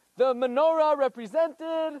 The menorah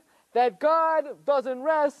represented that God doesn't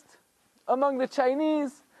rest among the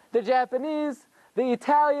Chinese, the Japanese, the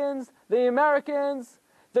Italians, the Americans.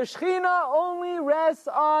 The Shechina only rests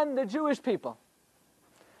on the Jewish people.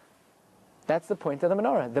 That's the point of the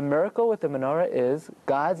menorah. The miracle with the menorah is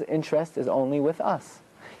God's interest is only with us.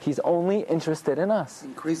 He's only interested in us.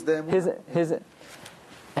 Increase them.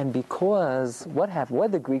 And because what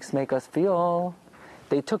did the Greeks make us feel?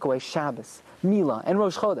 They took away Shabbos, Mila, and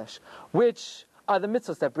Rosh Chodesh, which are the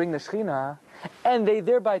mitzvahs that bring the Shechina, and they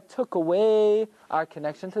thereby took away our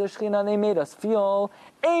connection to the Shechina, and they made us feel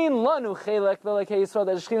Ein lanu chelek v'elokei Yisrael,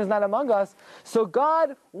 that the Shechina is not among us. So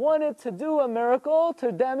God wanted to do a miracle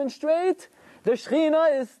to demonstrate the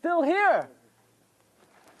Shechina is still here.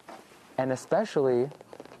 And especially,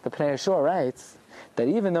 the Pnei Yeshua writes that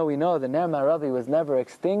even though we know the Ner Ma'aravi was never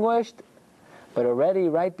extinguished, but already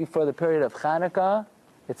right before the period of Chanukah,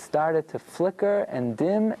 it started to flicker and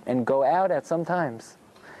dim and go out at some times,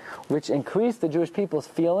 which increased the Jewish people's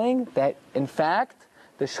feeling that, in fact,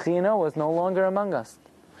 the Shechina was no longer among us.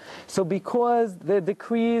 So because the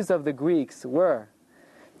decrees of the Greeks were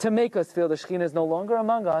to make us feel the Shechina is no longer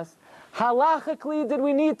among us, halachically, did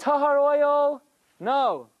we need tahar oil?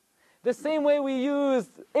 No. The same way we used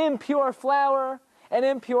impure flour and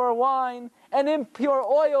impure wine and impure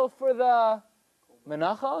oil for the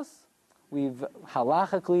menachos,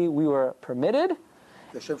 halachically we were permitted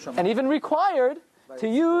and even required to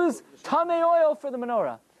use tamei oil for the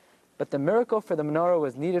menorah. But the miracle for the menorah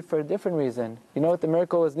was needed for a different reason. You know what the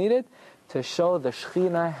miracle was needed? To show the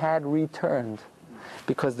Shechina had returned.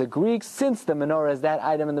 Because the Greeks, since the menorah is that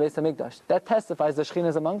item in the Beis HaMikdash, that testifies the Shechina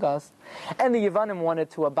is among us. And the Yevanim wanted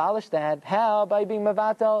to abolish that. How? By being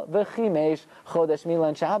Mavatal, V'chimesh, Chodesh Mila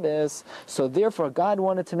and Shabbos. So therefore God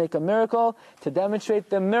wanted to make a miracle to demonstrate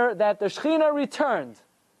that the Shechina returned.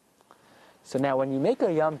 So now when you make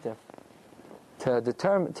a Yom Tov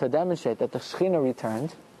to demonstrate that the Shechina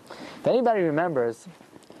returned, if anybody remembers,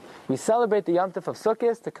 we celebrate the Yom Tov of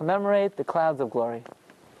Sukkot to commemorate the clouds of glory.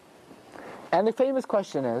 And the famous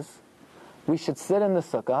question is, we should sit in the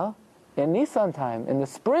sukkah in Nisan time, in the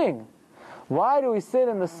spring. Why do we sit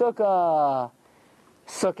in the sukkah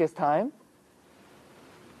Sukkot time?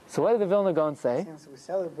 So what did the Vilna Gaon say? Since we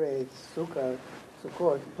celebrate Sukkot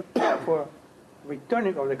for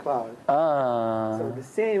returning of the cloud. So the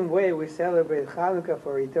same way we celebrate Hanukkah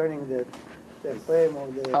for returning the flame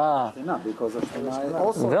of the Shekhinah, because of Shekhinah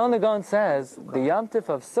also. Vilna Gaon says the Yom Tif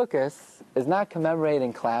of Sukkot is not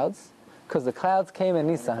commemorating clouds, because the clouds came in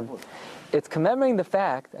Nisan. It's commemorating the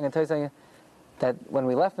fact, I'm going to tell you something, that when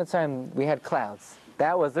we left Mitzrayim, we had clouds.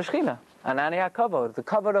 That was the Shekhinah. Anani HaKavod. The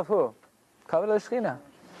kavod of who? Kavod of the Shekhinah.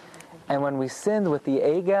 And when we sinned with the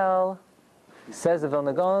Egel, says the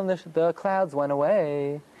Vilna Gaon, the clouds went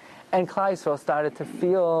away. And Klal Yisrael started to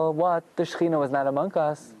feel what? The Shekhinah was not among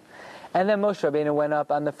us. And then Moshe Rabbeinu went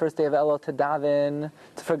up on the first day of Elul to daven,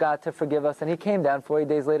 to God to forgive us. And he came down 40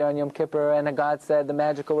 days later on Yom Kippur, and God said the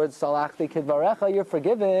magical words, Salachti Kidvarecha, you're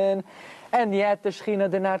forgiven. And yet the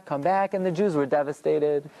Shekhinah did not come back, and the Jews were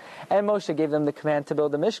devastated. And Moshe gave them the command to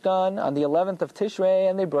build the Mishkan on the 11th of Tishrei,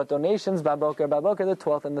 and they brought donations, Baboker, the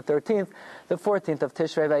 12th and the 13th. The 14th of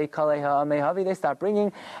Tishrei, Vayikaleha Amehavi, they stopped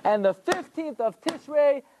bringing. And the 15th of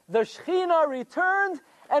Tishrei, the Shekhinah returned,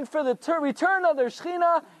 and for the return of their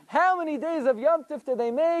Shekhinah, how many days of Yom Tif did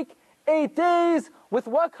they make? 8 days. With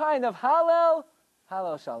what kind of Hallel?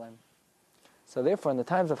 Hallel Shalom. So therefore, in the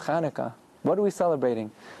times of Hanukkah, what are we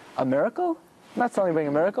celebrating? A miracle? Not celebrating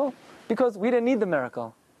a miracle, because we didn't need the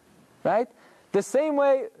miracle. Right? The same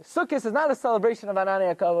way, Sukkot is not a celebration of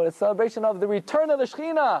Anani HaKavod, it's a celebration of the return of the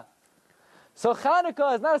Shekhinah. So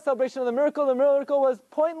Hanukkah is not a celebration of the miracle was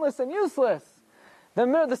pointless and useless.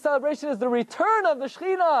 The celebration is the return of the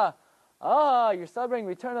Shekhinah. You're celebrating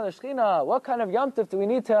return of the Shekhinah. What kind of Yom Tov do we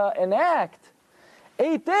need to enact?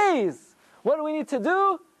 8 days. What do we need to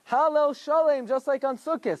do? Hallel Shalom, just like on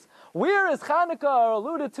Sukkot. Where is Hanukkah are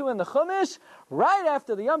alluded to in the Chumash? Right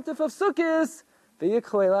after the Yom Tov of Sukkot, V'yikhu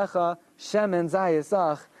elecha shemen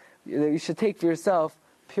zayisach. You should take for yourself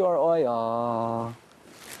pure oil.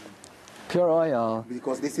 Pure oil.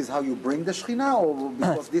 Because this is how you bring the Shekhinah, or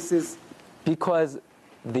because this is... Because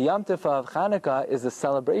the Yom Tov of Hanukkah is a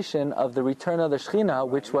celebration of the return of the Shekhinah,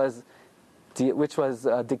 which was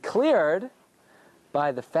declared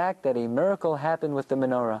by the fact that a miracle happened with the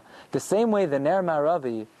menorah. The same way the Ner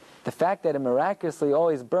Maravi, the fact that it miraculously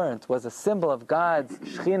always burnt, was a symbol of God's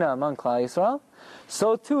Shekhinah among Klal Yisrael,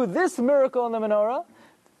 so too this miracle in the menorah,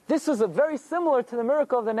 this was very similar to the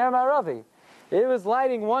miracle of the Ner Maravi. It was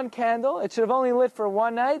lighting one candle, it should have only lit for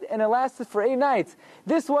one night, and it lasted for 8 nights.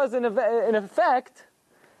 This was, in effect,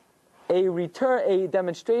 a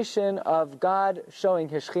demonstration of God showing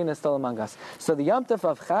His Shekhinah still among us. So the Yom Tov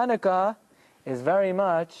of Hanukkah is very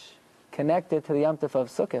much connected to the Yom Tov of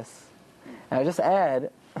Sukkot. And I'll just add,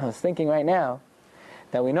 I was thinking right now,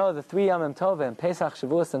 that we know the 3 Yom Tovim, Pesach,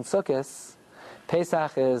 Shavuos, and Sukkot.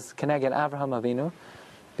 Pesach is Keneged Avraham Avinu,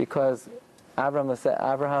 because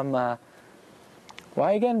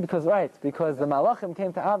why again? Because the Malachim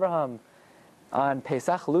came to Abraham on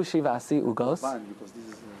Pesach, Lushi Vasi Ugos.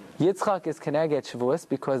 Yitzchak is Keneged Shavuos,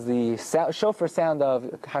 because the shofar sound of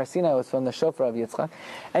Har Sinai was from the shofar of Yitzchak.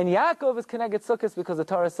 And Yaakov is Keneged Sukkos, because the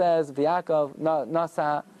Torah says, V'Yaakov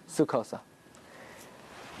Nasa Sukkosa.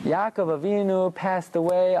 Yaakov Avinu passed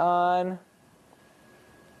away on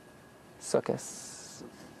Sukkos.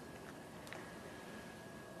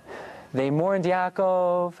 They mourned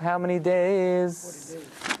Yaakov how many days?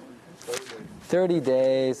 30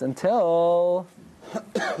 days until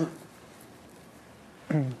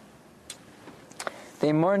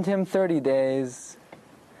they mourned him 30 days,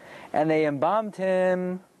 and they embalmed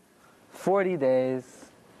him 40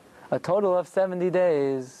 days, a total of 70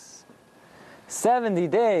 days. 70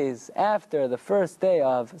 days after the first day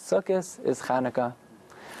of Sukkot is Chanukah.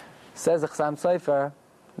 Says the Chassam Sofer,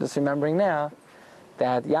 just remembering now,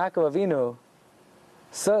 that Yaakov Avinu,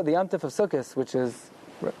 so the Yom Tov of Sukkot, which is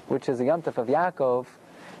the Yom Tov of Yaakov,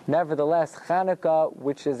 nevertheless Chanukah,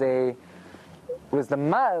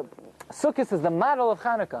 Sukkot is the model of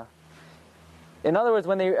Chanukah. In other words,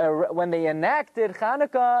 when they enacted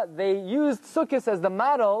Chanukah, they used Sukkot as the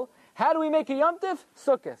model. How do we make a Yom Tov?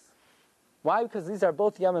 Sukkot. Why? Because these are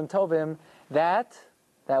both Yom Tovim that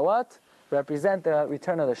what? Represent the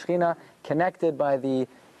return of the Shekhinah, connected by the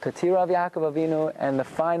Petira of Yaakov Avinu and the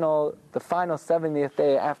final 70th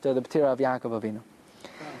day after the Petira of Yaakov Avinu.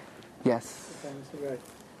 Yes.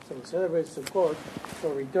 So we celebrate Sukkot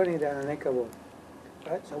for returning the Anani HaKavod.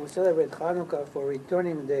 Right? So we celebrate Chanukah for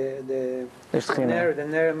returning the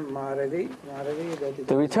Ner Maravi.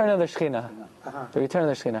 The return of the Shekhinah. The return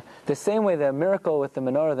of the Shekhinah. The same way the miracle with the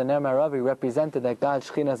menorah, the Ner Maravi, represented that God's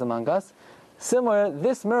Shekhinah is among us, similar.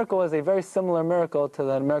 This miracle was a very similar miracle to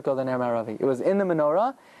the miracle of the Ner Ma'aravi. It was in the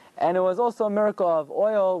menorah, and it was also a miracle of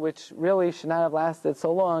oil, which really should not have lasted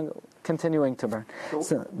so long, continuing to burn.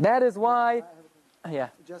 So that is why,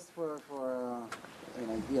 Just for an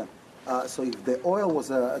idea. So if the oil was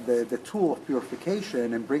the tool of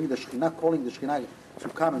purification and bringing the Shekhinah, calling the Shekhinah to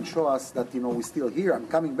come and show us that, we're still here, I'm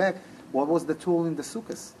coming back, what was the tool in the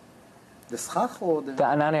Sukkot? The schach or the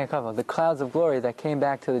Anani HaKavod, the clouds of glory that came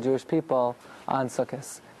back to the Jewish people on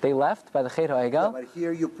Sukkot. They left by the Chet HaEgel. But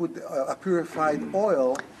here you put a purified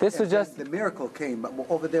oil. This was just the miracle came. But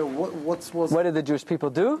over there, what did the Jewish people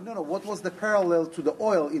do? No. What was the parallel to the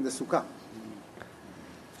oil in the Sukkah?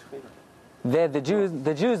 The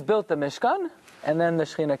Jews built the Mishkan, and then the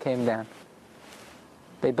Shekhinah came down.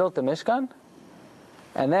 They built the Mishkan,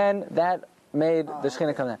 and then that made the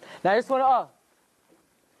Shekhinah come down. Now I just want to.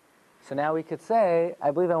 So now we could say, I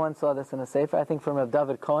believe I once saw this in a Sefer, I think from Rav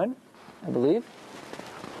David Cohen, I believe.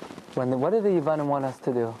 What did the Yevanim want us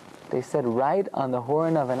to do? They said, write on the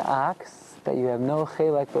horn of an ox that you have no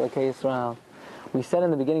chelek b'Elokei Yisrael. We said in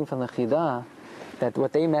the beginning from the Chidah that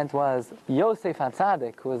what they meant was Yosef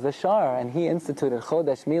HaTzadik, who was the Shar, and he instituted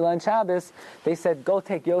Chodesh Mila and Shabbos. They said, go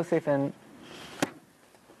take Yosef, and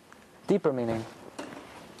deeper meaning.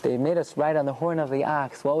 They made us write on the horn of the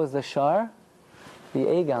ox. What was the Shar? The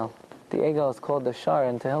Egel. The Egel is called the Shar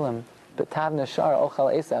in Tehillim. B'tavna Shar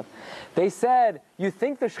Ochal Esav. They said, you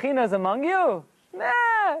think the Shekhinah is among you?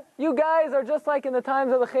 Nah! You guys are just like in the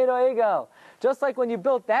times of the Chet HaEgel. Just like when you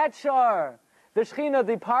built that Shar, the Shekhinah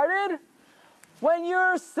departed. When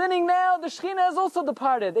you're sinning now, the Shekhinah has also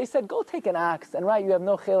departed. They said, go take an ox and write, you have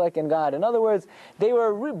no chelek in God. In other words, they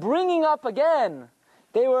were bringing up again.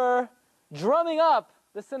 They were drumming up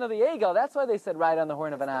the sin of the Egel. That's why they said, ride on the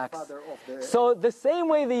horn of an ox. So the same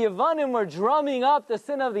way the Yevanim were drumming up the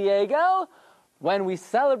sin of the Egel, when we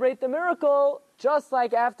celebrate the miracle, just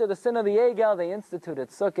like after the sin of the Egel, they instituted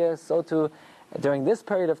Sukkot, so too, during this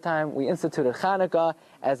period of time, we instituted Chanukah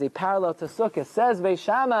as a parallel to Sukkot. Says Beis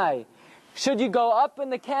Shammai, should you go up in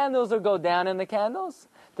the candles or go down in the candles?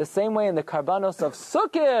 The same way in the Karbanos of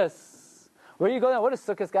Sukkot. Where do you go now? What does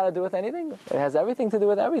Sukkot got to do with anything? It has everything to do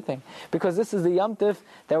with everything. Because this is the Yom Tif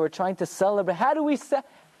that we're trying to celebrate. How do we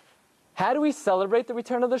celebrate the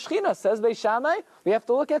return of the Shekhinah? Says Beis Shammai, we have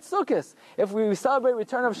to look at Sukkot. If we celebrate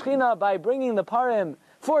return of Shekhinah by bringing the Parim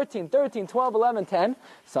 14, 13, 12, 11, 10,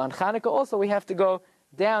 so on Chanukah also we have to go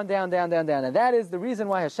down, down, down, down, down. And that is the reason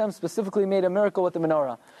why Hashem specifically made a miracle with the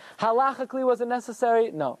menorah. Halachically, was it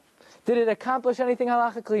necessary? No. Did it accomplish anything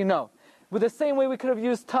halachically? No. With the same way we could have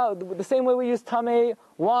used the same way we used tamei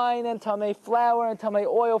wine and tamei flour and tamei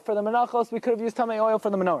oil for the menachos, we could have used tamei oil for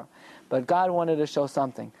the menorah. But God wanted to show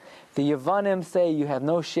something. The Yevanim say you have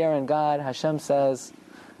no share in God. Hashem says,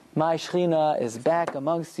 my Shekhinah is back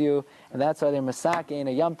amongst you, and that's why they're masaking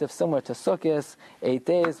a Yom Tif similar to Sukkot, 8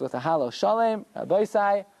 days with a Halal Shalem, Rabbi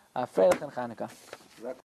Yisai, Freilich and Chanukah.